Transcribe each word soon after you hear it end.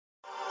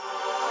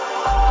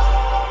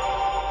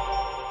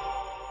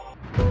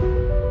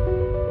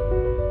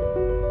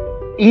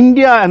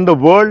India and the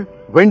world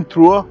went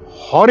through a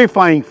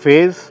horrifying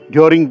phase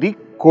during the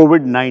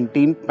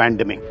COVID-19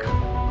 pandemic.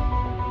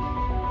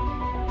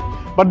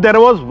 But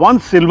there was one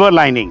silver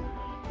lining,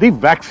 the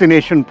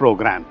vaccination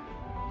program.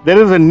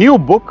 There is a new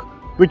book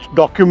which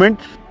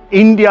documents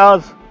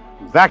India's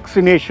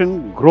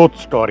vaccination growth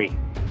story.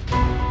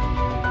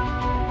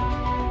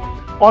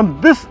 On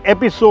this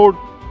episode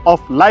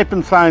of Life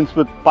and Science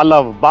with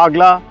Pallav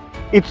Bagla,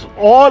 it's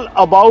all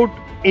about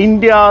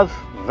India's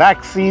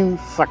vaccine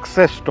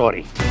success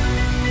story.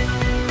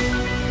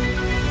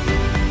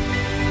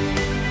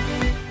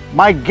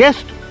 My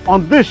guest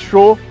on this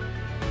show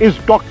is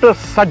Dr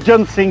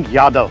Sajjan Singh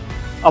Yadav,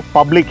 a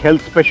public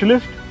health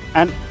specialist,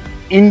 an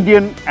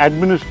Indian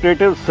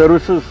Administrative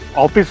Services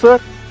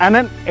Officer and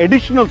an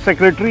Additional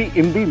Secretary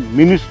in the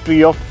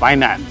Ministry of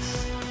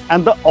Finance,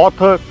 and the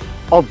author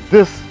of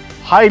this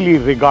highly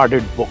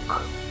regarded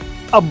book.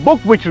 A book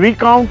which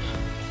recounts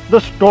the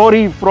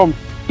story from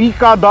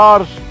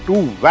Tikadars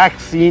to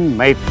Vaccine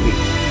Maitri.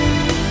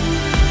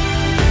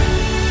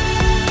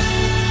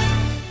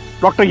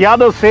 Dr.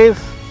 Yadav says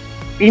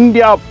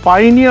India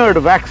pioneered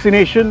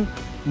vaccination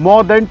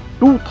more than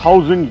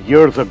 2000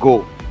 years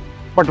ago.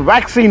 But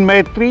Vaccine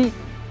Maitri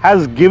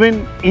has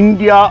given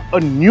India a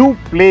new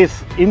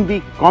place in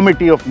the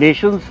Committee of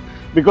Nations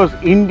because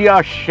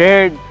India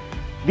shared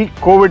the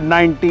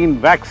COVID-19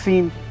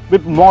 vaccine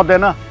with more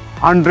than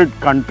 100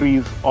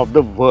 countries of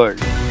the world.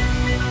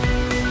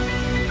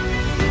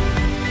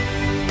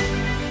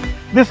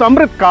 This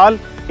Amrit Kal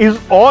is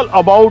all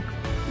about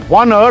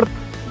one earth,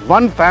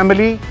 one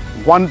family,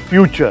 one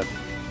future.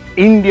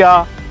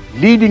 India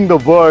leading the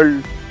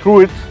world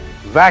through its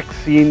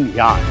vaccine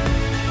yarn.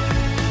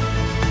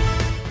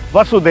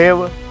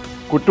 Vasudhaiva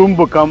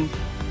Kutumbakam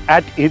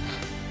at its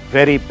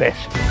very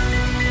best.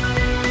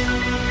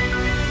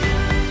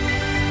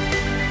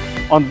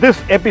 On this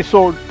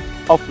episode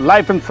of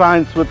Life and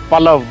Science with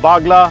Pallav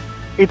Bagla,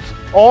 it's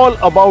all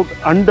about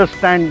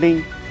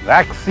understanding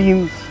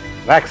vaccines,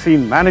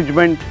 vaccine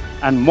management,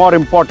 and more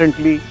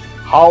importantly,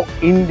 how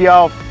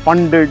India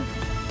funded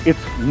its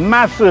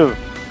massive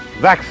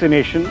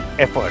vaccination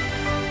effort.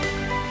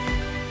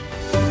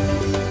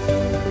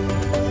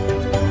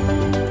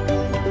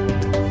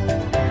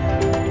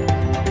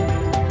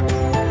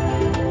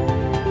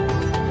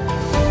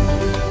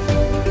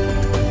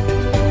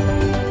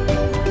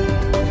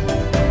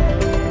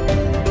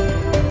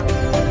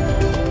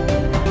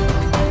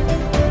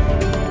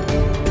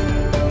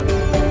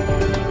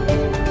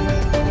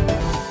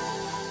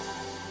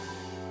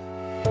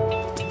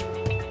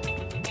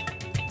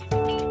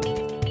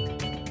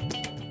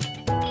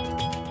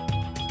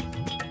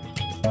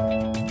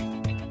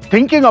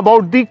 Thinking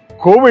about the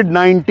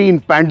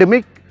COVID-19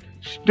 pandemic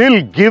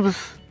still gives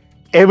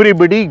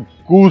everybody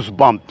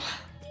goosebumps.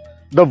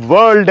 The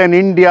world and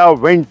India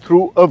went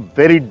through a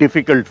very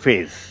difficult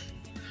phase.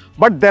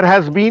 But there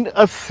has been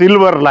a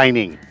silver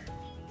lining.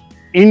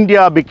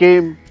 India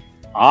became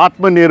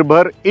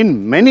Atmanirbhar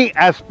in many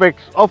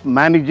aspects of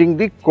managing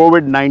the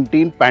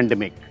COVID-19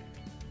 pandemic.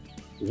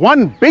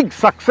 One big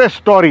success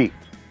story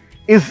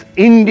is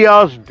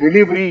India's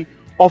delivery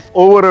of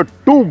over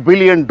 2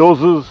 billion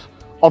doses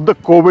of the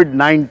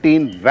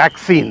COVID-19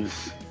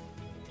 vaccines.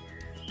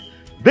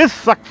 This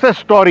success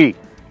story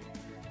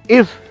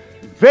is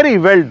very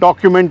well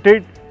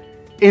documented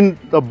in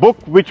the book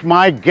which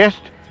my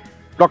guest,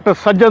 Dr.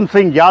 Sajjan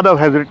Singh Yadav,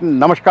 has written.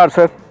 Namaskar,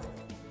 sir.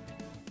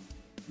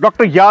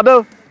 Dr.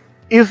 Yadav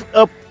is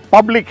a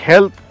public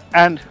health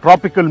and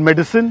tropical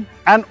medicine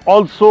and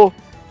also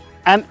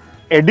an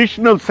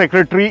additional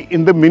secretary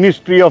in the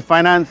Ministry of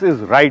Finance, is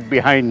right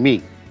behind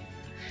me.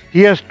 He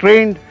has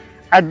trained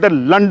at the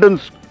London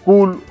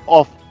School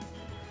of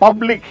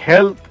Public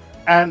Health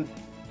and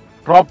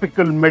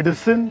Tropical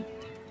Medicine.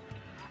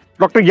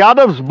 Dr.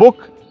 Yadav's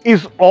book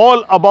is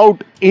all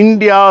about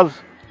India's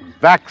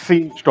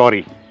vaccine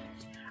story.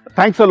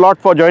 Thanks a lot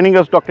for joining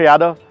us, Dr.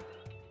 Yadav.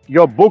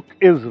 Your book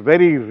is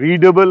very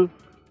readable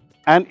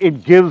and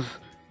it gives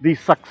the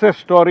success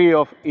story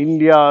of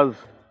India's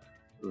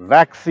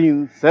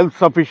vaccine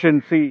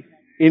self-sufficiency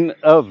in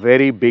a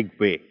very big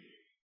way.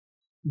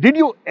 Did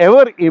you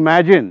ever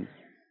imagine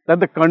that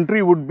the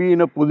country would be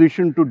in a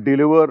position to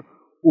deliver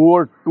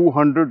over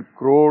 200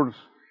 crores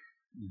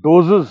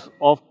doses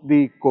of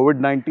the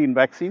COVID-19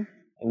 vaccine?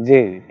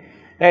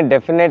 And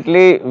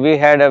definitely we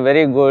had a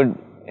very good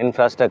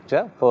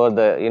infrastructure for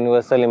the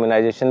universal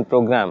immunization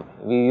program.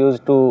 We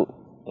used to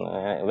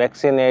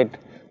vaccinate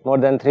more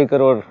than 3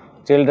 crore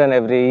children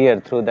every year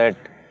through that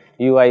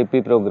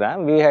UIP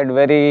program. We had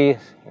very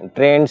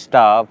trained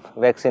staff,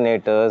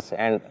 vaccinators,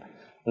 and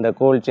the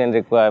cold chain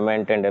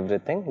requirement and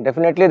everything.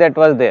 Definitely that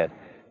was there.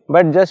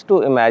 But just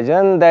to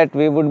imagine that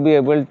we would be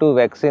able to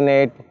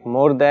vaccinate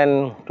more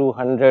than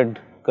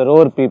 200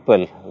 crore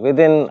people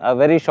within a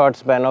very short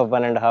span of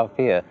 1.5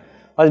 years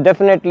was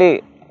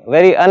definitely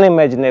very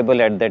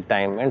unimaginable at that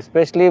time. And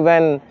especially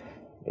when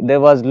there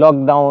was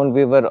lockdown,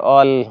 we were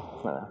all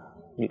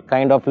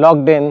kind of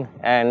locked in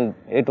and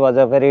it was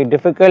a very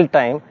difficult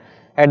time.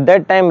 at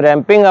that time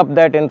ramping up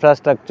that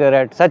infrastructure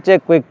at such a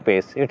quick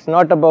pace. It's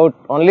not about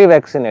only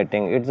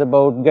vaccinating, it's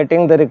about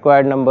getting the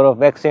required number of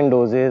vaccine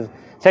doses,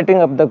 setting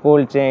up the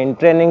cold chain,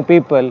 training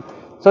people.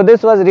 So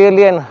this was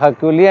really an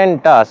Herculean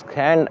task,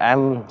 and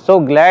I'm so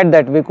glad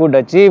that we could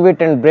achieve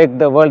it and break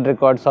the world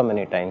record so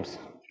many times.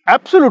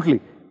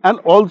 Absolutely. And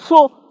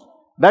also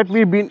that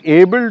we've been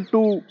able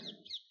to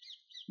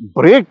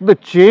break the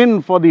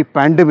chain for the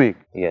pandemic,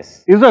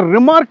 yes, is a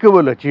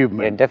remarkable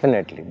achievement. Yeah,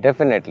 definitely,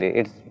 definitely.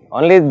 It's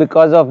only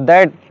because of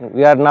that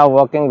we are now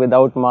walking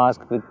without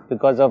mask.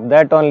 Because of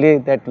that only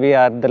that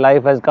the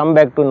life has come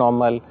back to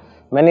normal.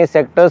 Many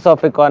sectors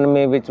of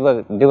economy which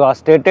were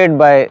devastated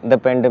by the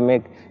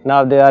pandemic,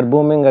 now they are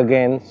booming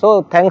again.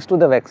 So thanks to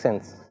the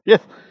vaccines.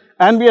 Yes,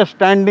 and we are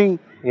standing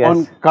Yes.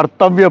 on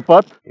Kartavya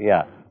Path,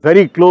 Yeah.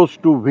 very close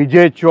to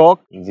Vijay Chowk,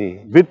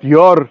 Ji. with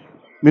your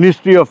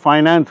Ministry of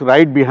Finance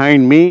right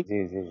behind me.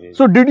 Ji, ji, ji.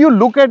 So did you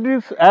look at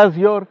this as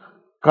your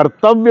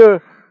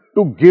Kartavya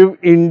to give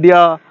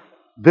India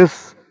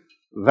this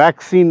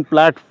vaccine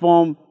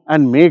platform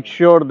and make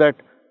sure that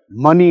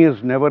money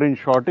is never in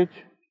shortage?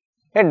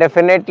 Yeah,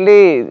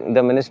 definitely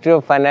the Ministry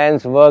of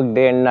Finance worked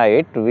day and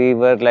night. We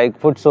were like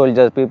foot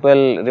soldiers.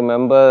 People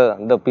remember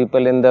the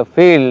people in the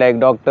field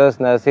like doctors,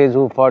 nurses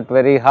who fought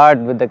very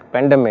hard with the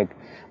pandemic.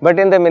 But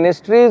in the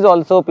ministries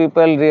also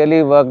people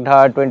really worked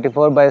hard,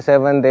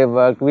 24/7 they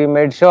worked. We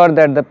made sure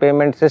that the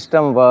payment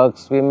system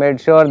works. We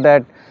made sure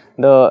that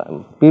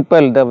the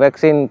people, the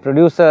vaccine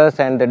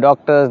producers and the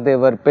doctors, they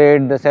were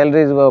paid, the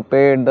salaries were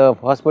paid, the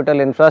hospital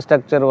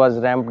infrastructure was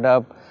ramped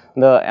up,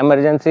 the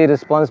emergency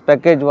response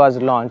package was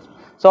launched.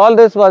 So all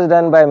this was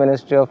done by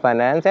Ministry of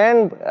Finance,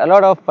 and a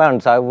lot of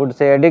funds, I would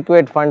say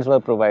adequate funds were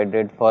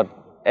provided for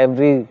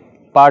every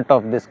part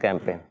of this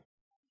campaign.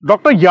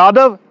 Dr.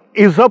 Yadav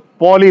is a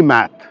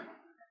polymath,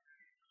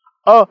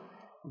 a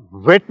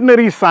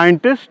veterinary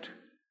scientist,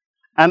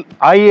 an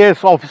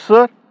IAS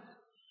officer,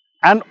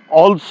 and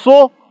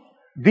also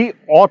the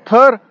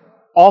author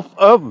of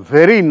a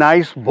very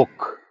nice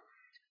book,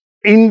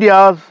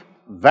 India's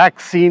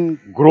Vaccine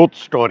Growth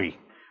Story.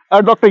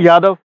 Dr.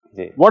 Yadav,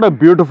 Ji. what a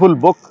beautiful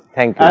book.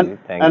 Thank you. And,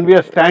 Thank and you. we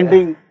are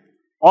standing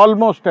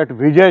almost at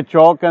Vijay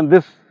Chowk, and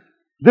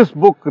this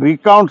book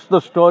recounts the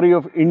story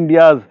of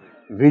India's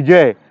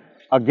Vijay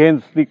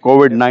against the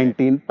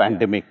COVID-19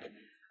 pandemic.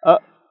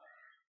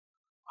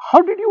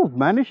 How did you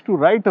manage to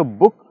write a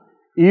book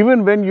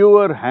even when you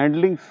were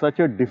handling such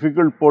a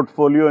difficult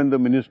portfolio in the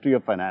Ministry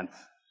of Finance?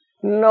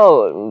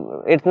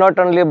 No, it's not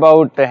only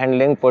about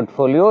handling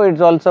portfolio,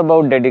 it's also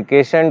about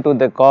dedication to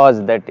the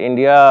cause that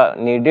India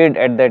needed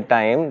at that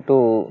time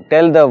to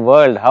tell the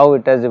world how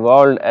it has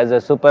evolved as a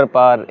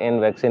superpower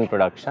in vaccine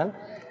production,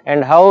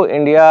 and how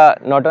India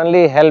not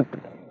only helped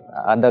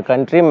the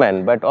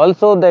countrymen but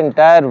also the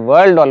entire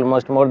world,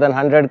 almost more than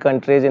 100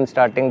 countries, in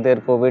starting their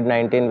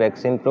COVID-19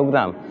 vaccine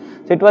program.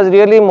 So it was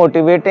really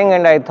motivating,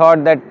 and I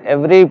thought that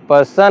every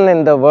person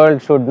in the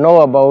world should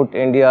know about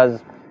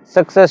India's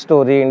success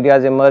story,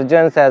 India's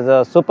emergence as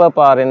a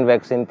superpower in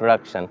vaccine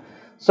production.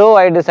 So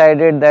I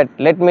decided that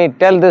let me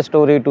tell this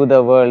story to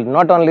the world,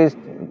 not only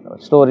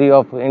story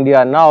of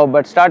India now,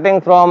 but starting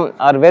from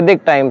our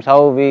Vedic times,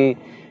 how we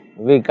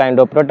kind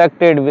of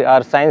protected,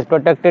 our science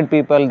protected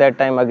people that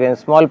time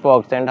against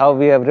smallpox, and how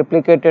we have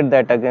replicated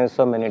that against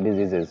so many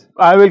diseases.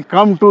 I will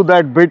come to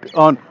that bit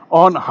on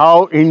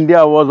how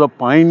India was a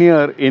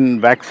pioneer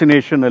in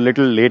vaccination a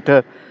little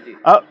later.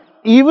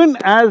 Even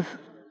as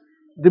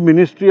the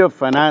Ministry of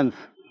Finance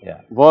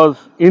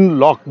was in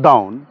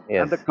lockdown,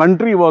 Yes. and the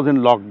country was in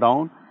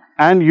lockdown,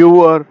 and you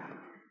were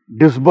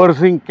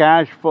disbursing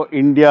cash for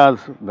India's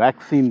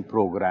vaccine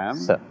program.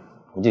 Sir,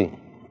 ji.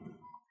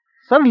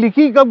 Sir,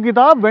 likhi kab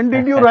kitab? When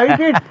did you write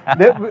it?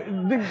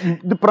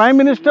 The Prime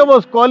Minister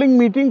was calling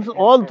meetings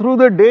all through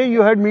the day.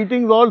 You had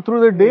meetings all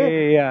through the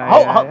day.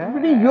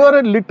 You are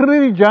a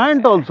literary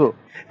giant also.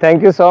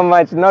 Thank you so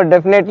much. No,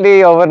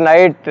 definitely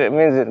overnight,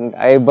 means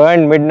I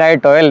burned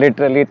midnight oil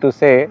literally to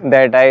say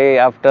that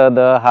after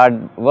the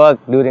hard work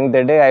during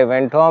the day, I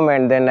went home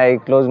and then I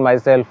closed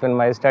myself in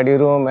my study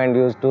room and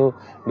used to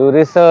do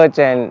research,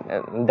 and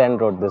then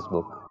wrote this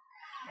book.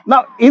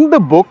 Now, in the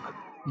book,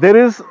 there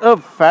is a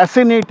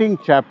fascinating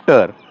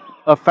chapter,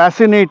 a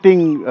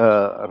fascinating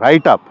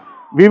write-up.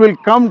 We will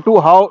come to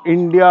how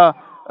India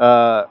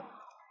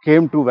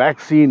came to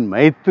Vaccine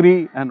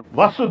Maitri and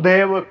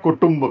Vasudhaiva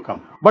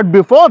Kutumbakam. But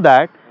before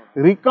that,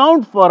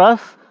 recount for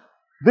us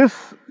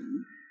this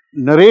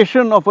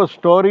narration of a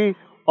story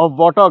of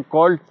what are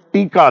called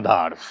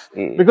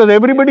Tikadars. Because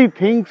everybody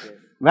thinks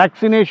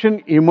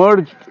vaccination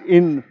emerged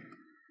in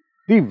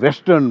the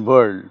Western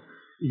world.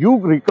 You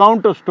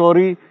recount a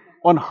story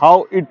on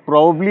how it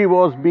probably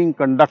was being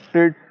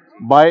conducted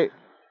by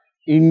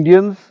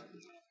Indians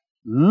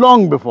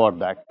long before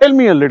that. Tell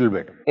me a little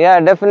bit. Yeah,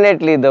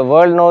 definitely. The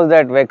world knows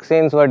that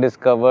vaccines were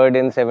discovered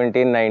in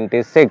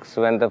 1796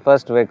 when the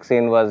first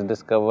vaccine was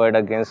discovered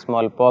against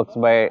smallpox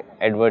by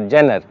Edward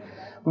Jenner.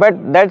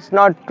 But that's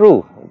not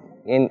true.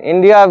 In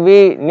India,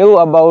 we knew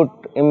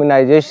about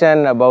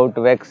immunization, about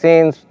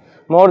vaccines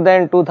more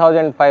than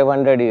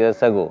 2500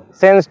 years ago,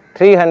 since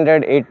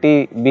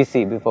 380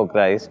 BC before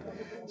Christ.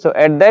 So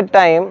at that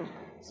time,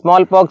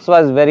 smallpox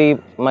was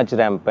very much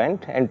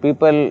rampant and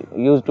people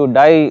used to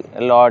die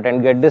a lot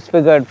and get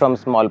disfigured from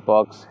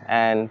smallpox.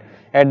 And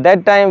at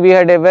that time, we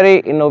had a very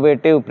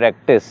innovative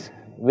practice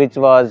which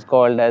was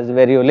called as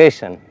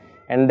variolation.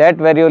 And that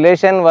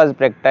variolation was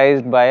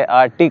practiced by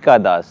our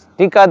Tikadars.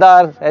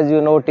 Tikadars, as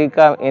you know,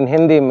 Tika in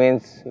Hindi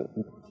means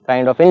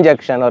kind of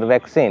injection or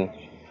vaccine.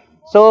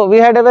 So we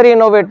had a very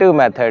innovative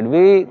method.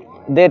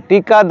 The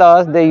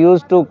Tikadars, they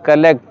used to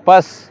collect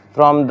pus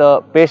from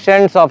the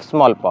patients of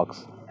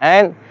smallpox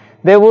and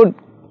they would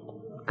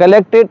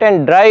collect it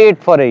and dry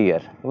it for a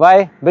year.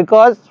 Why?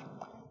 Because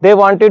they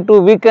wanted to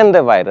weaken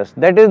the virus.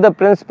 That is the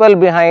principle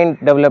behind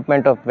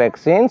development of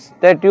vaccines,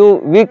 that you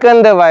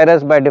weaken the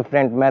virus by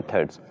different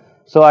methods.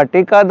 So our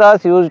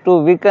Tikadars used to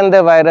weaken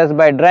the virus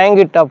by drying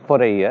it up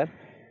for a year,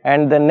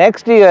 and the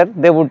next year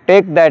they would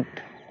take that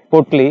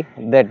potli,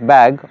 that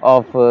bag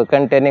of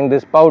containing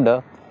this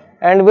powder,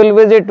 and will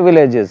visit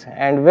villages,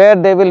 and where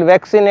they will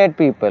vaccinate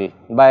people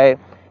by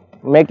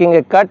making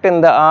a cut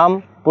in the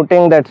arm,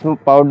 putting that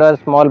powder,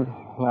 small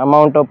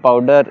amount of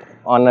powder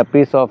on a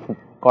piece of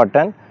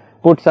cotton,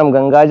 put some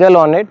Gangajal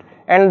on it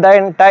and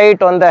then tie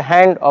it on the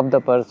hand of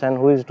the person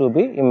who is to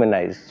be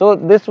immunized. So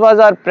this was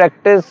our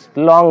practice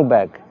long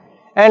back.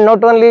 And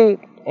not only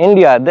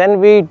India, then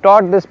we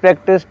taught this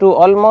practice to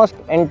almost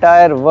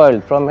entire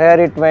world. From here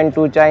it went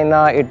to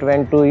China, it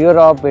went to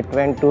Europe, it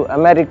went to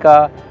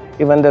America,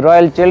 even the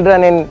royal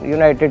children in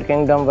United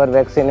Kingdom were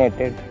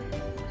vaccinated.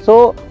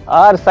 So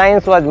our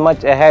science was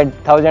much ahead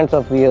thousands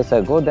of years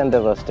ago than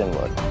the Western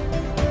world.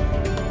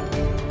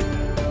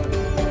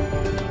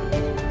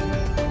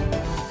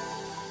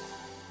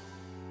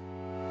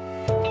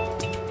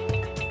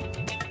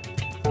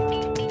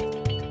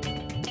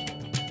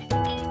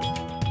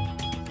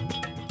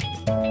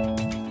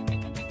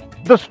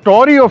 The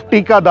story of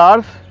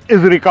Tikadars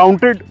is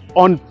recounted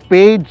on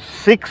page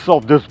 6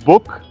 of this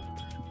book,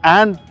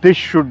 and this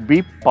should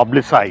be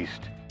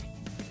publicized.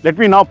 Let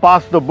me now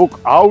pass the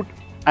book out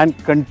and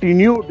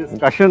continue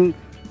discussion.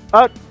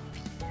 Dr.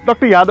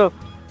 Yadav,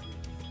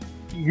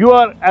 you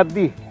are at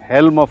the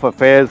helm of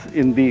affairs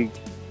in the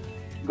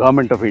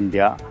Government of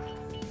India.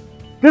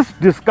 This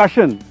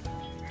discussion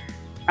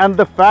and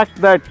the fact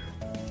that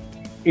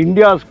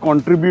India's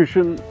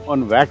contribution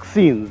on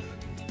vaccines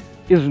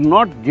is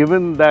not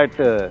given that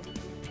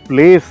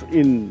place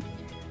in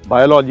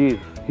biology's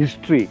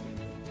history,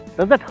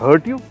 does that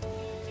hurt you?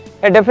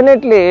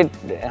 Definitely it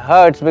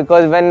hurts,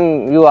 because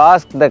when you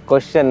ask the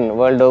question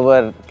world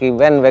over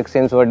when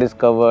vaccines were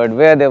discovered,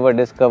 where they were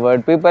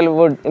discovered, people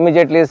would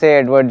immediately say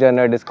Edward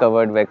Jenner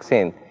discovered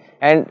vaccine,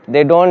 and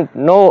they don't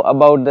know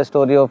about the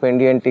story of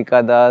Indian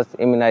Tikadars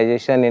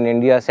immunization in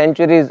India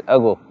centuries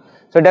ago.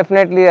 So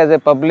definitely as a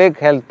public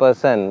health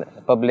person,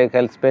 public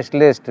health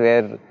specialist,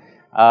 where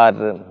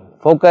our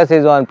focus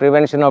is on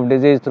prevention of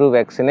disease through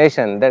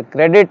vaccination, the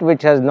credit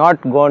which has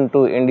not gone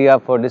to India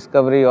for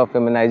discovery of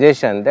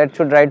immunization, that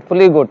should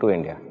rightfully go to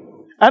India.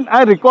 And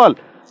I recall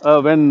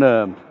when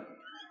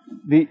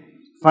the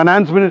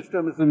Finance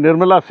Minister, Ms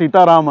Nirmala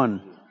Sitharaman,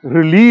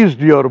 released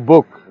your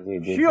book,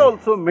 she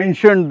also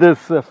mentioned this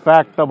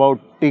fact about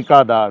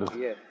Tikadars.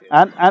 Yes,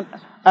 yes.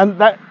 And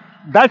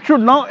that should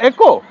now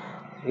echo.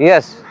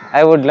 Yes,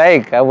 I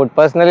would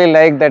personally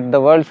like that the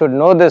world should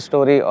know the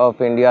story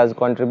of India's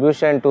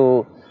contribution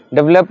to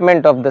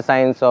development of the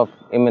science of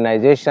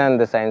immunization,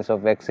 the science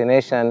of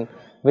vaccination,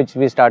 which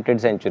we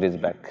started centuries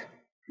back.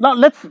 Now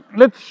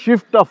let's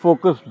shift our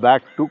focus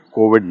back to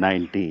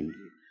COVID-19.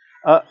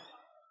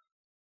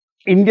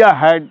 India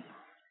had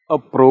a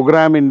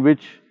program in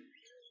which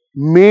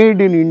made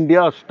in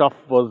India stuff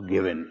was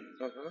given.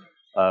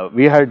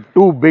 We had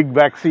two big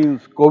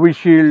vaccines,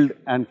 Covishield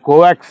and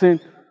Covaxin.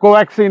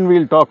 Covaxin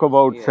we'll talk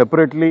about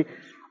separately,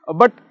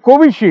 but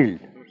Covishield,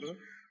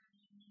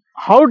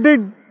 how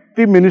did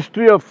the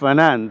Ministry of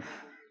Finance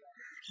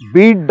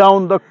beat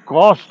down the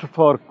cost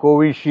for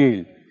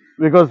Covishield?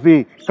 Because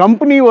the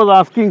company was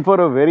asking for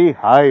a very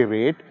high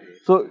rate,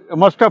 so it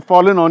must have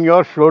fallen on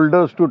your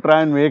shoulders to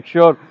try and make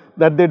sure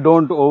that they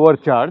don't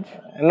overcharge.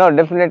 No,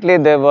 definitely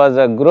there was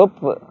a group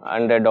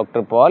under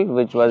Dr. Paul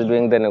which was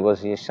doing the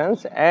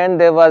negotiations, and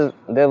there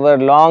were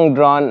long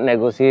drawn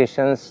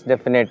negotiations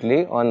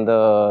definitely on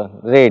the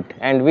rate,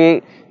 and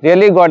we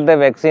really got the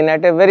vaccine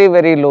at a very,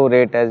 very low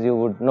rate, as you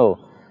would know,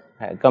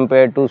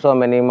 compared to so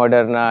many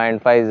Moderna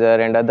and Pfizer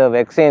and other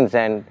vaccines.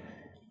 And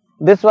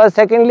this was,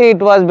 secondly, it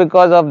was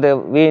because of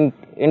we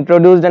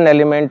introduced an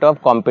element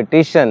of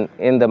competition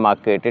in the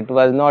market. It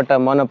was not a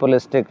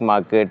monopolistic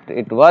market,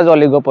 it was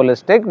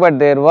oligopolistic, but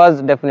there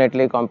was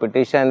definitely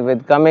competition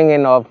with coming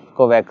in of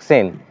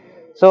Covaxin.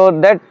 So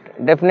that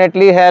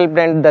definitely helped,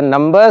 and the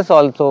numbers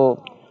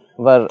also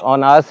were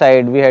on our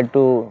side. We had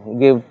to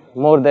give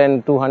more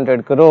than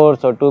 200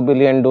 crores or 2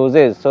 billion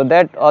doses. So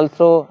that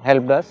also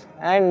helped us,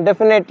 and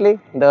definitely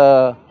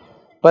the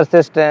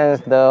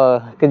persistence,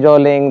 the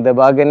cajoling, the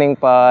bargaining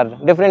power,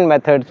 different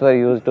methods were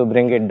used to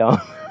bring it down.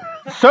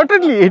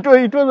 Certainly, it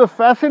was a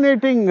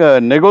fascinating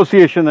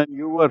negotiation, and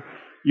you were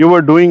you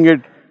were doing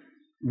it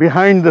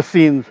behind the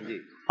scenes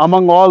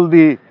among all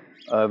the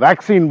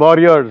vaccine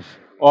warriors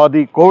or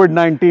the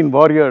COVID-19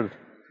 warriors.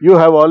 You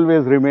have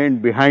always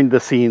remained behind the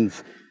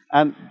scenes,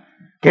 and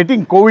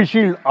getting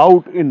Covishield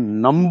out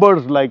in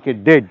numbers like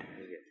it did,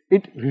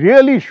 it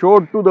really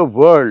showed to the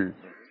world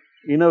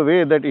in a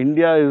way that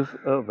India is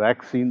a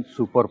vaccine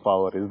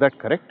superpower. Is that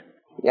correct?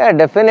 Yeah,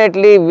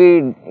 definitely.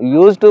 We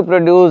used to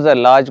produce a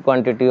large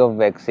quantity of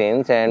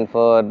vaccines, and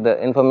for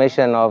the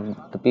information of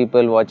the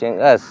people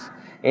watching us,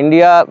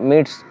 India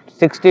meets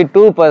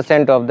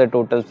 62% of the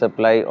total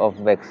supply of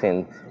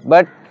vaccines.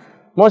 But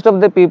most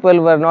of the people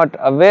were not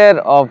aware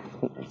of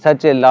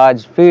such a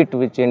large feat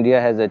which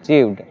India has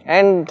achieved,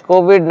 and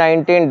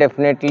COVID-19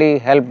 definitely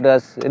helped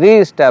us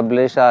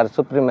re-establish our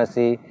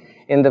supremacy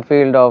in the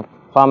field of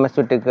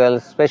pharmaceuticals,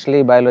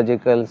 especially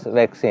biologicals,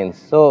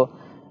 vaccines. So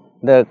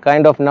the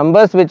kind of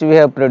numbers which we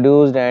have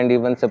produced and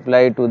even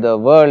supplied to the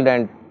world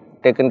and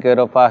taken care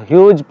of a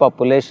huge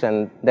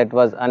population, that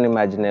was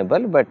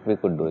unimaginable, but we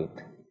could do it.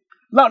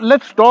 Now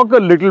let's talk a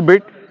little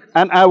bit,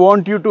 and I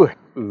want you to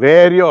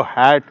wear your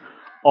hat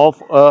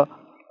of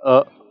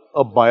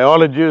a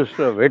biologist,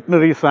 a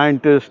veterinary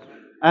scientist,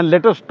 and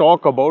let us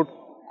talk about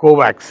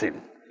Covaxin.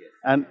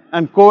 And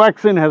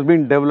Covaxin has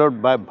been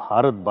developed by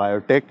Bharat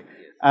Biotech,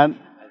 and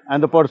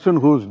the person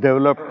who's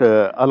developed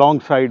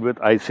alongside with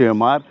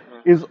ICMR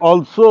is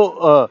also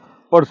a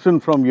person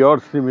from your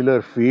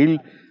similar field.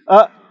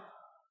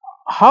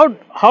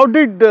 How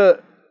did the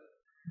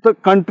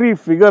country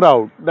figure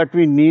out that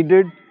we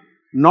needed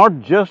not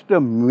just a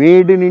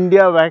made in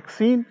India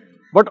vaccine,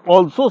 but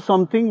also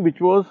something which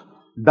was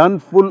done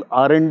full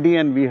R&D,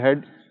 and we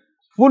had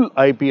full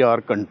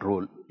IPR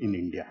control in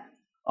India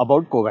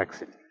about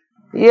Covaxin?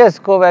 Yes,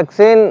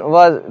 Covaxin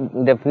was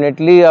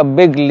definitely a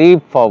big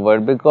leap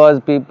forward,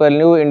 because people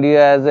knew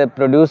India as a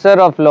producer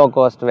of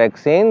low-cost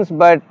vaccines,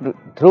 but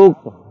through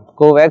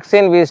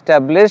Covaxin we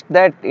established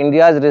that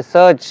India's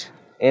research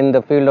in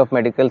the field of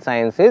medical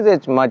sciences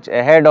is much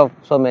ahead of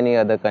so many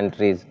other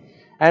countries.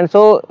 And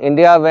so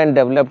India, when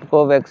developed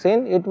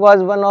Covaxin, it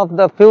was one of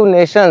the few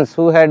nations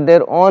who had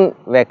their own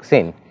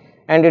vaccine,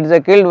 and it is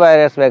a killed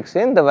virus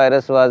vaccine. The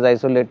virus was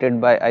isolated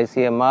by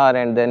ICMR,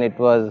 and then it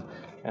was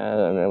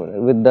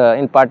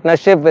in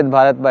partnership with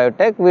Bharat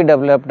Biotech, we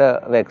developed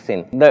a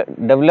vaccine. The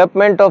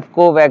development of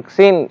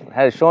Covaxin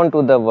has shown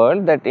to the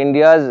world that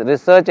India's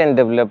research and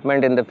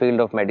development in the field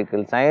of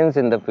medical science,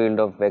 in the field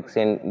of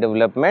vaccine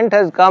development,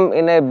 has come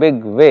in a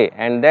big way,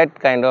 and that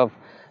kind of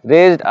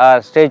raised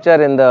our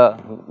stature in the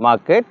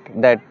market,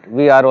 that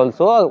we are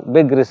also a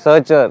big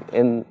researcher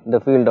in the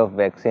field of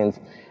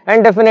vaccines.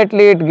 And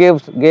definitely it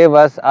gave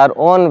us our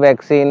own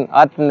vaccine,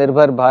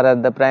 Atmanirbhar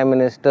Bharat, the Prime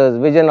Minister's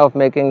vision of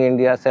making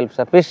India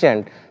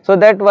self-sufficient. So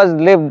that was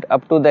lived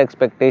up to the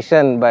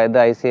expectation by the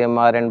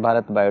ICMR and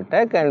Bharat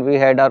Biotech, and we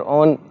had our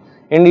own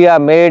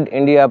India-made,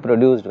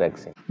 India-produced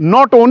vaccine.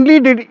 Not only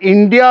did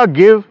India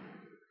give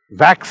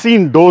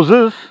vaccine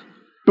doses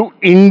to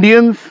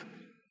Indians,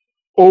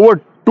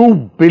 over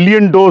 2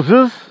 billion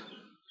doses,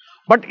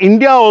 but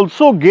India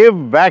also gave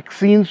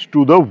vaccines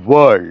to the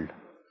world.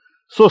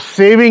 So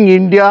saving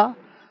India,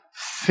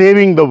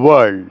 saving the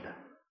world.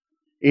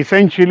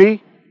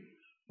 Essentially,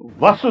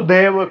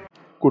 Vasudhaiva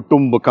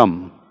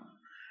Kutumbakam.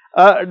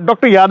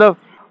 Dr. Yadav,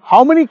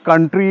 how many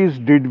countries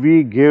did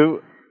we give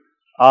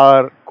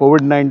our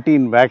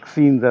COVID-19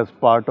 vaccines as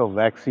part of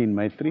Vaccine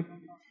Maitri?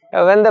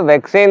 When the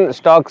vaccine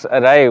stocks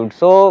arrived,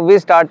 so we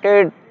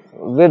started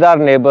with our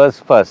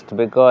neighbors first,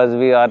 because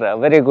we are a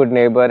very good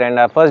neighbor and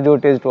our first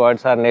duty is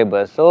towards our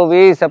neighbors. So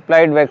we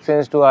supplied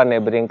vaccines to our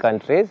neighboring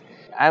countries.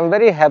 I am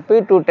very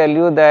happy to tell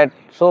you that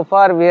so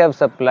far we have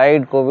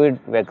supplied COVID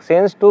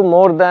vaccines to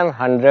more than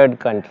 100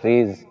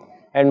 countries,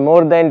 and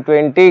more than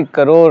 20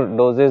 crore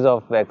doses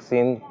of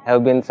vaccine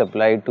have been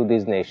supplied to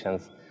these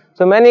nations.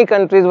 So many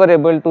countries were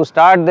able to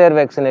start their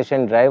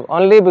vaccination drive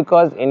only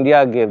because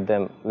India gave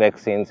them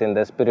vaccines in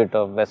the spirit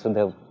of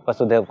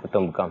Vasudhaiva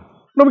Kutumbakam.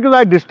 No, because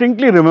I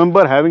distinctly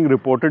remember having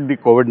reported the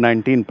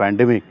COVID-19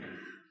 pandemic,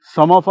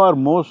 some of our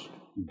most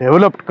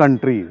developed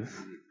countries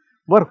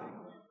were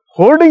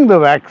holding the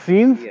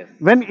vaccines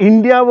when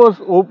India was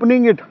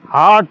opening its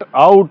heart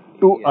out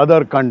to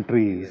other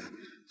countries.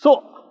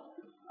 So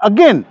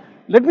again,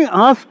 let me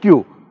ask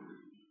you,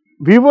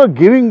 we were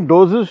giving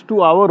doses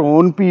to our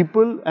own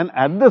people and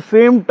at the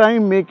same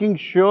time making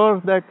sure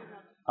that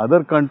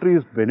other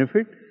countries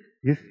benefit.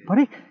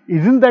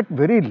 Isn't that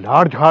very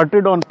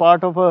large-hearted on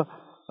part of a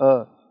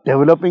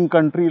developing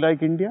country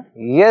like India?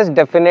 Yes,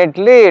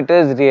 definitely. It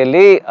is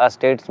really a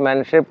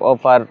statesmanship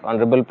of our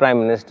Honorable Prime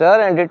Minister,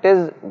 and it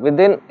is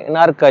in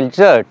our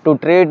culture to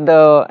treat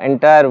the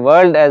entire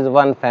world as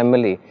one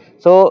family.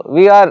 So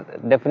we are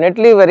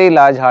definitely very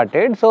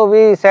large-hearted. So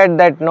we said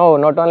that no,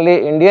 not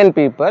only Indian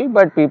people,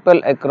 but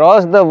people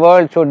across the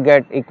world should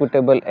get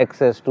equitable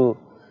access to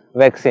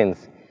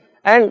vaccines.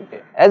 And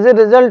as a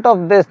result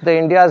of this, the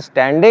India's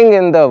standing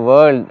in the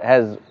world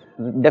has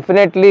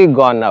definitely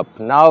gone up.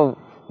 Now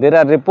there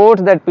are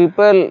reports that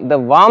the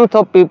warmth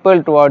of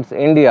people towards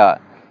India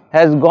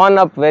has gone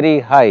up very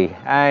high,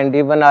 and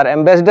even our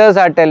ambassadors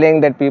are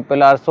telling that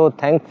people are so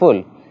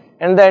thankful,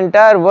 and the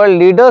entire world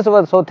leaders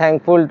were so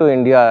thankful to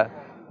India.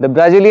 The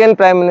Brazilian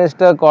Prime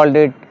Minister called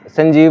it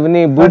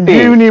Sanjeevani Booty.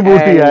 Sanjeevani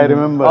Booty, I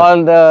remember.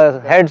 All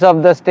the heads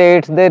of the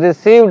states, they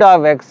received our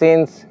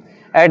vaccines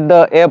at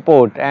the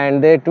airport,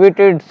 and they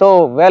tweeted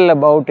so well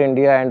about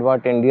India and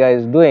what India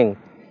is doing.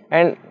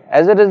 And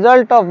as a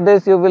result of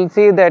this, you will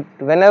see that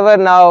whenever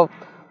now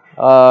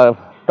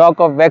talk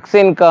of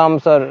vaccine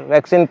comes or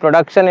vaccine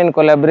production in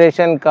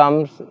collaboration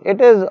comes,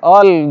 it is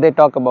all they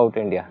talk about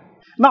India.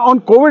 Now on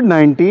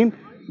COVID-19,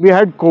 we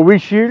had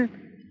Covishield,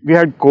 we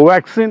had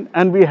Covaxin,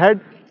 and we had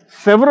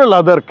several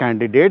other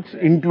candidates,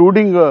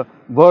 including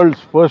world's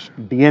first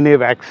DNA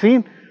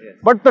vaccine. Yes.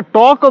 But the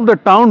talk of the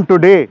town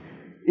today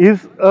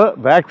is a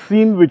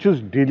vaccine which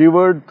is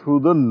delivered through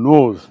the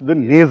nose, the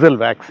nasal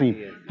vaccine.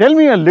 Yes. Tell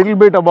me a little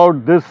bit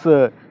about this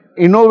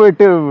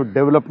innovative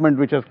development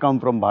which has come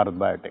from Bharat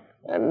Biotech.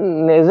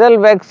 Nasal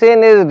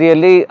vaccine is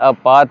really a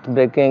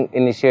path-breaking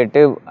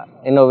initiative,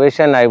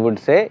 innovation I would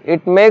say.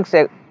 It makes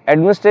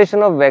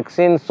administration of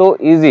vaccine so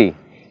easy.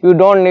 You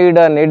don't need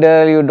a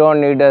needle, you don't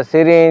need a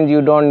syringe,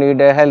 you don't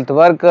need a health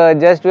worker,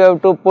 just you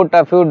have to put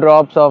a few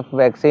drops of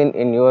vaccine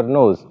in your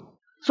nose.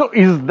 So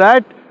is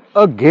that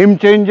a game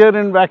changer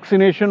in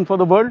vaccination for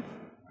the world?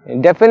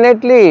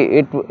 Definitely,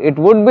 it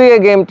would be a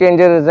game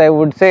changer, as I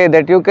would say,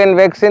 that you can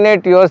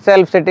vaccinate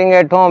yourself sitting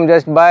at home,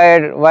 just buy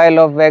a vial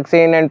of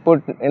vaccine and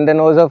put in the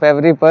nose of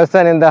every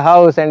person in the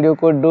house, and you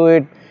could do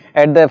it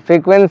at the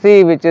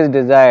frequency which is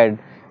desired.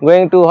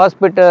 Going to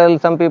hospital,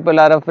 some people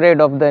are afraid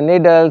of the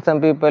needle,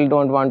 some people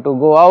don't want to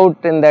go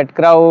out in that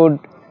crowd.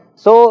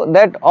 So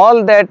that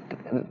all that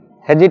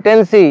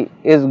hesitancy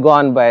is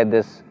gone by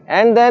this.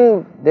 And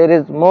then there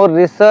is more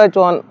research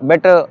on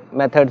better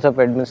methods of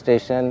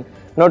administration,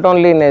 not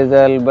only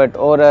nasal but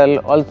oral,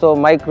 also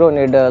micro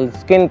needles,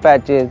 skin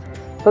patches.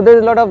 So there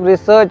is a lot of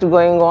research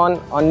going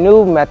on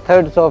new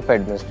methods of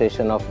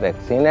administration of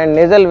vaccine, and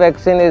nasal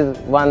vaccine is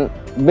one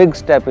big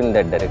step in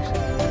that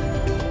direction.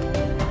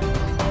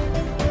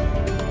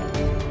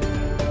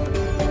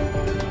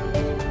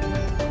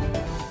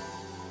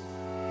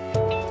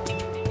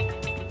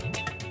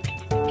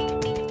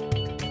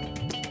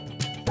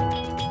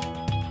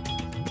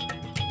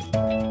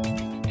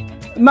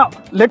 Now,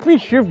 let me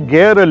shift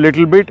gear a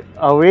little bit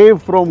away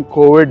from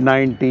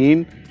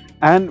COVID-19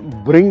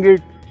 and bring it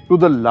to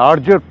the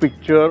larger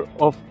picture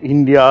of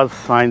India's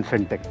science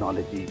and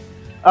technology.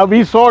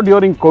 We saw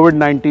during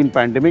COVID-19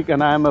 pandemic,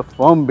 and I am a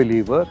firm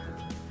believer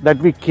that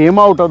we came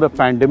out of the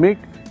pandemic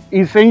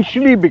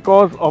essentially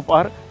because of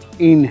our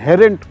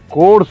inherent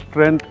core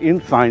strength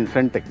in science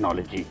and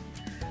technology.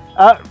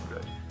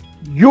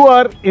 You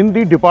are in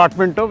the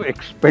Department of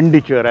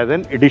Expenditure as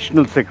an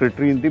additional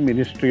secretary in the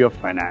Ministry of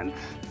Finance.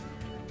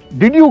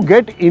 Did you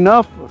get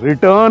enough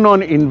return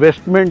on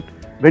investment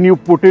when you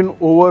put in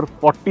over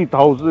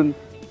 40,000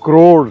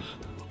 crores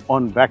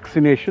on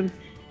vaccination?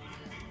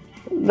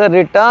 The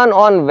return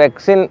on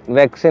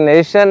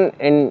vaccination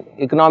in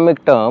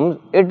economic terms,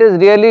 it is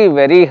really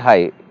very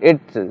high.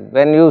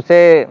 When you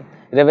say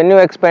revenue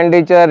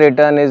expenditure,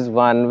 return is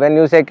 1. When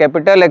you say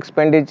capital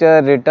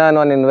expenditure, return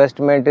on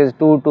investment is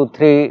 2 to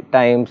 3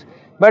 times.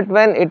 But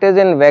when it is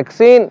in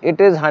vaccine, it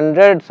is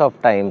hundreds of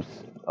times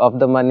of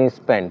the money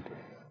spent.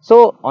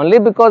 So only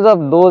because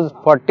of those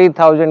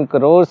 40,000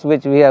 crores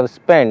which we have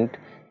spent,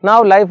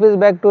 now life is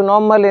back to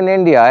normal in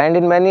India and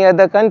in many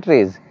other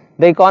countries.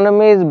 The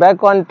economy is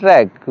back on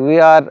track.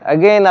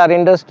 Our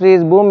industry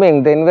is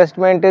booming. The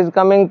investment is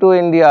coming to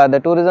India. The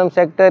tourism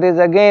sector is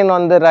again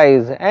on the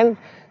rise, and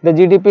the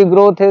GDP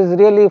growth is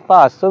really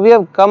fast. So we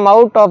have come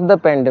out of the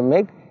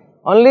pandemic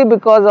only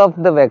because of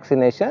the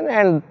vaccination,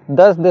 and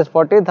thus this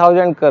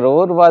 40,000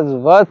 crore was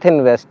worth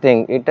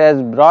investing. It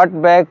has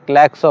brought back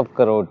lakhs of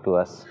crore to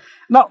us.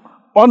 Now,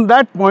 on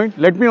that point,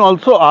 let me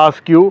also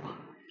ask you,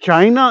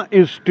 China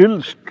is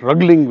still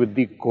struggling with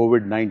the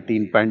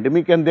COVID-19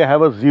 pandemic and they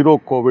have a zero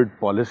COVID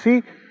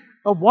policy.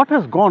 What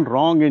has gone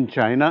wrong in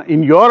China,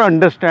 in your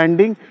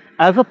understanding,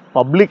 as a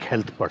public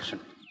health person?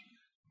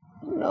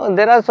 No,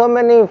 there are so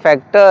many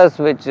factors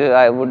which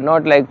I would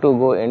not like to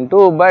go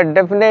into, but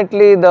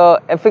definitely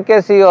the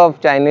efficacy of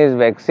Chinese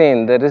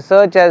vaccine, the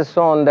research has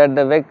shown that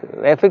the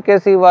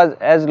efficacy was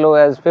as low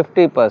as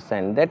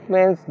 50%. That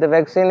means the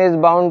vaccine is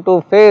bound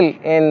to fail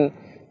in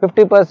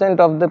 50%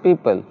 of the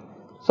people.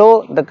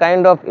 So the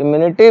kind of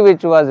immunity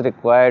which was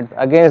required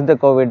against the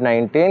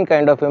COVID-19,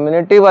 kind of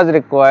immunity was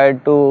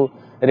required to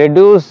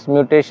reduce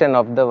mutation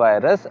of the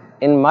virus.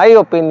 In my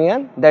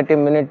opinion, that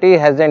immunity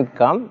hasn't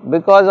come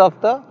because of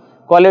the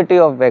quality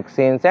of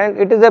vaccines, and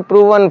it is a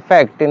proven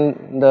fact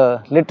in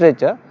the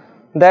literature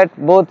that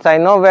both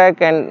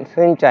Sinovac and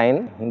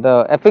Sinchine,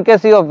 the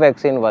efficacy of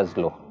vaccine was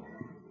low.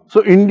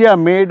 So India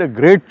made a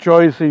great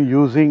choice in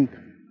using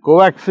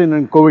Covaxin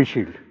and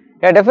Covishield.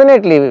 Yeah,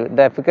 definitely.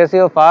 The efficacy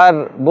of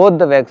both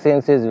the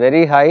vaccines is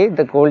very high.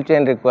 The cold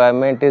chain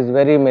requirement is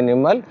very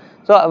minimal.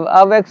 So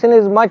our vaccine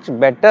is much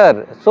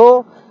better.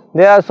 So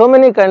there are so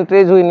many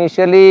countries who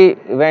initially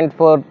went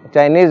for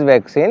Chinese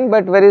vaccine,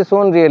 but very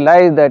soon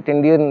realized that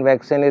Indian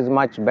vaccine is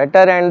much better,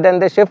 and then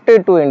they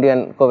shifted to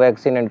Indian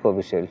Covaxin and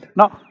Covishield.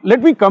 Now,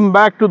 let me come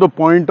back to the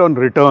point on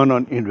return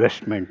on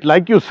investment.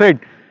 Like you said,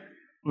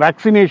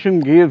 vaccination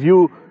gave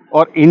you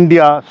or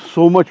India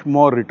so much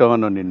more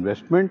return on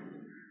investment.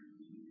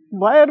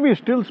 Why are we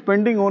still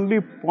spending only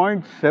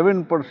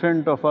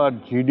 0.7% of our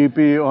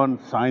GDP on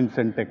science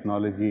and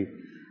technology?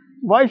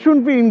 Why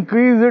shouldn't we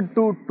increase it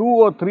to 2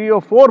 or 3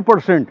 or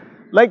 4%?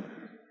 Like,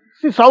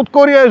 see, South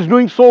Korea is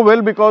doing so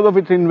well because of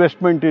its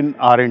investment in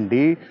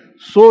R&D.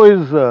 So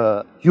is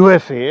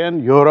USA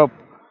and Europe.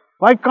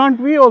 Why can't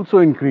we also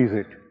increase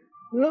it?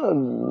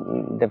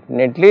 No,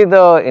 definitely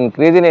the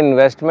increase in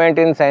investment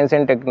in science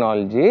and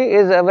technology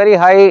is very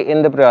high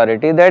in the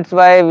priority. That's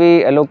why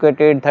we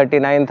allocated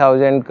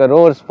 39,000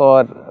 crores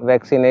for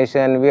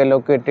vaccination. We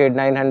allocated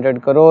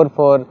 900 crore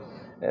for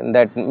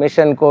that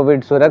mission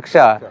COVID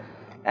Suraksha.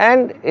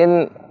 And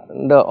in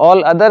the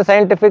all other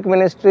scientific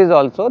ministries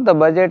also, the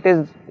budget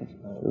is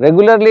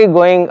regularly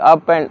going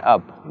up and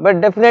up. But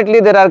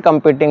definitely there are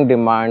competing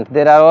demands.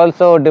 There are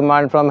also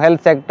demand from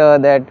health sector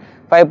that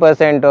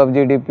 5% of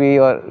GDP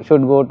or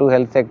should go to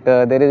health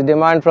sector. There is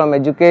demand from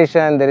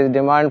education, there is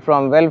demand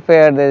from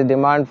welfare, there is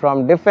demand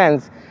from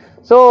defense.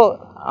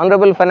 So,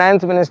 Honorable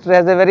Finance Minister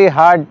has a very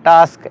hard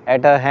task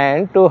at her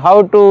hand to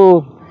how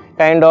to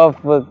kind of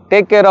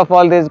take care of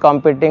all these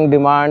competing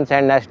demands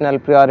and national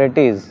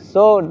priorities.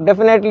 So,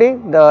 definitely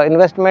the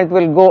investment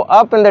will go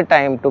up in the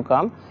time to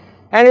come,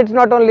 and it's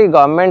not only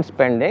government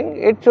spending,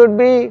 it should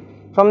be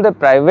from the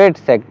private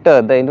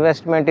sector. The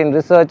investment in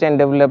research and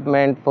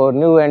development for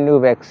new and new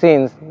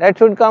vaccines, that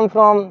should come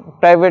from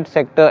private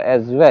sector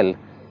as well.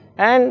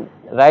 And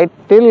right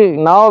till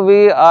now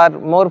we are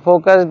more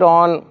focused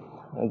on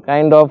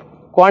kind of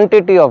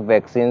quantity of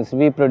vaccines.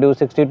 We produce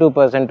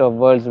 62% of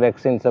world's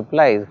vaccine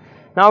supplies.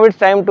 Now it's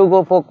time to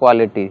go for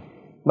quality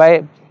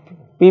by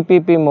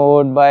PPP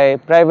mode, by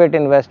private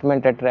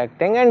investment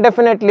attracting, and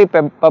definitely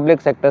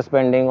public sector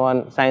spending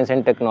on science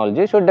and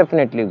technology should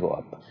definitely go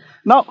up.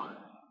 Now,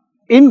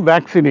 in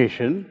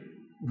vaccination,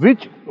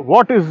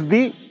 what is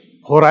the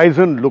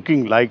horizon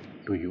looking like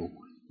to you?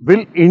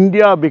 Will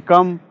India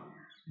become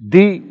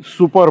the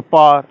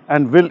superpower,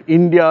 and will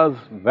India's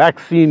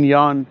vaccine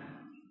yarn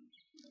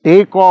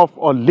take off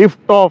or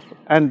lift off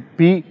and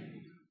be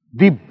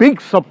the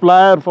big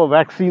supplier for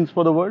vaccines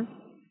for the world?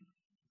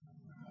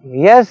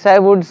 Yes, I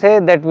would say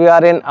that we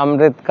are in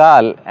Amrit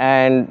Kal,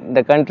 and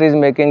the country is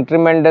making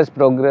tremendous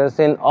progress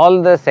in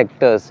all the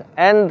sectors,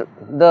 and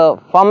the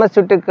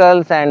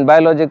pharmaceuticals and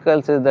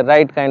biologicals is the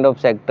right kind of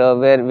sector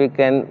where we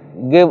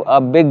can give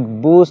a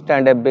big boost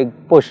and a big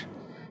push,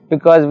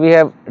 because we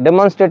have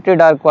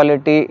demonstrated our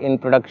quality in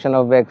production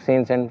of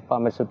vaccines and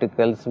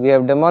pharmaceuticals. We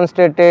have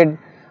demonstrated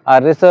our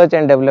research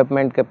and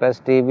development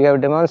capacity, we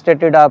have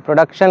demonstrated our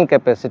production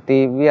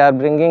capacity, we are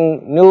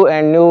bringing new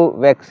and new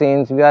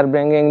vaccines, we are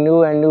bringing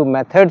new and new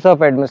methods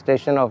of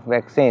administration of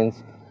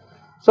vaccines.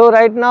 So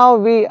right now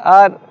we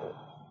are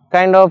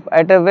kind of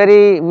at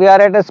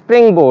a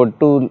springboard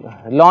to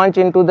launch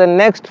into the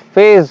next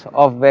phase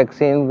of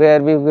vaccine,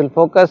 where we will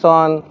focus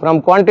on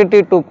from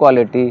quantity to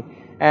quality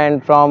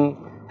and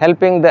from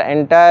helping the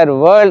entire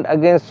world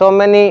against so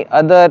many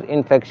other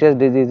infectious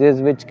diseases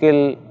which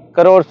kill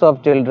crores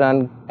of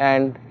children,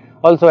 and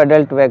also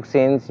adult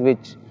vaccines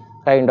which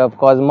kind of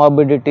cause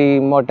morbidity,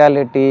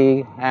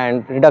 mortality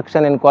and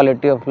reduction in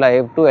quality of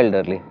life to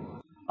elderly.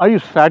 Are you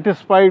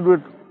satisfied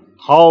with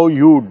how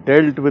you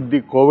dealt with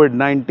the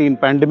COVID-19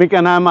 pandemic?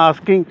 And I am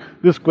asking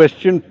this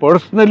question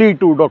personally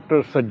to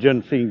Dr.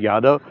 Sajjan Singh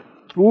Yadav.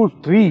 Through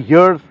 3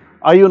 years,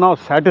 are you now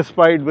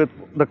satisfied with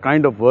the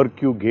kind of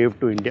work you gave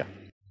to India?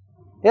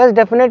 Yes,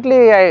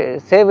 definitely. I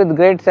say with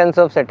great sense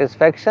of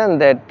satisfaction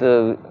that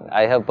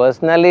I have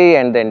personally,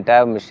 and the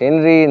entire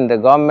machinery in the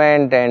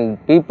government and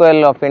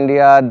people of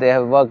India, they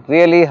have worked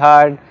really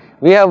hard.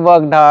 We have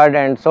worked hard,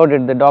 and so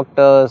did the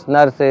doctors,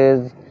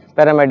 nurses,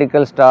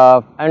 paramedical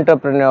staff,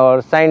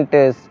 entrepreneurs,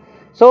 scientists.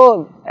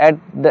 So at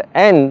the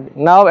end,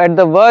 now at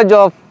the verge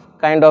of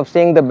kind of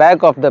seeing the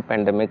back of the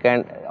pandemic,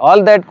 and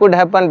all that could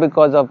happen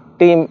because of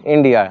Team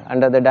India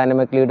under the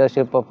dynamic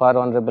leadership of our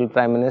Honorable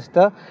Prime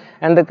Minister,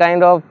 and the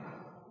kind of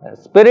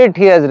spirit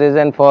he has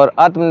risen for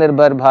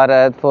Atmanirbhar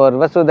Bharat, for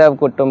Vasudhaiv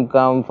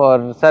Kutumbakam,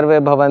 for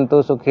Sarve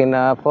Bhavantu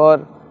Sukhina,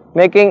 for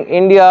making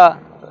India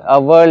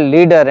a world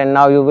leader. And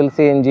now you will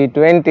see in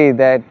G20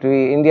 that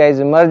India is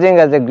emerging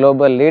as a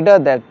global leader,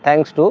 that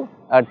thanks to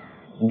a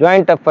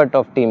joint effort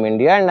of Team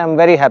India, and I am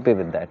very happy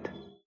with that.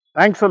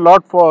 Thanks a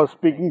lot for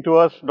speaking to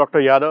us, Dr.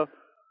 Yadav.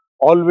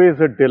 Always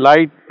a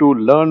delight to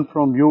learn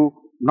from you,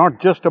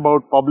 not just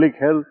about public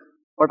health,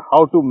 but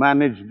how to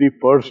manage the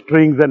purse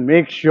strings and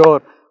make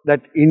sure that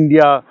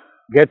India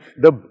gets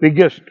the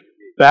biggest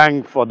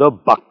bang for the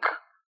buck.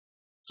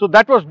 So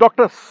that was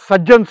Dr.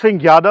 Sajjan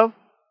Singh Yadav,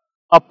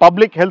 a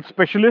public health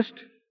specialist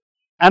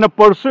and a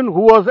person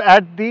who was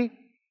at the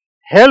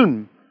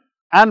helm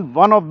and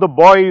one of the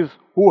boys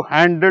who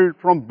handled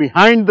from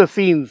behind the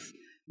scenes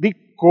the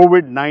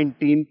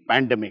COVID-19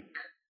 pandemic.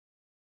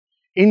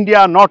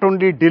 India not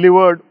only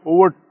delivered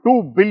over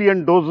 2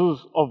 billion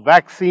doses of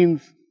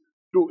vaccines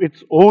to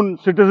its own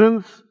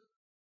citizens,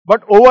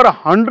 but over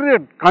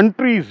 100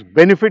 countries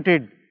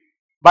benefited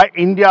by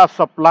India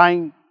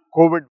supplying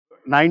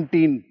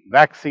COVID-19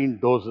 vaccine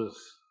doses.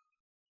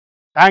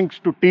 Thanks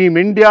to Team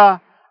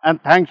India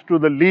and thanks to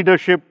the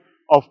leadership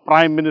of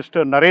Prime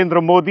Minister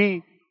Narendra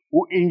Modi,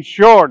 who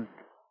ensured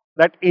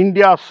that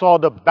India saw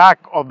the back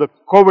of the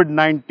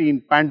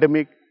COVID-19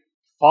 pandemic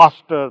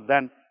faster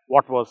than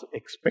what was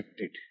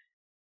expected.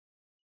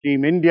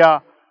 Team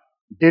India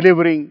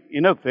delivering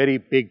in a very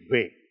big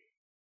way.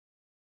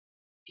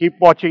 Keep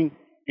watching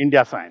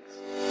India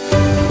Science.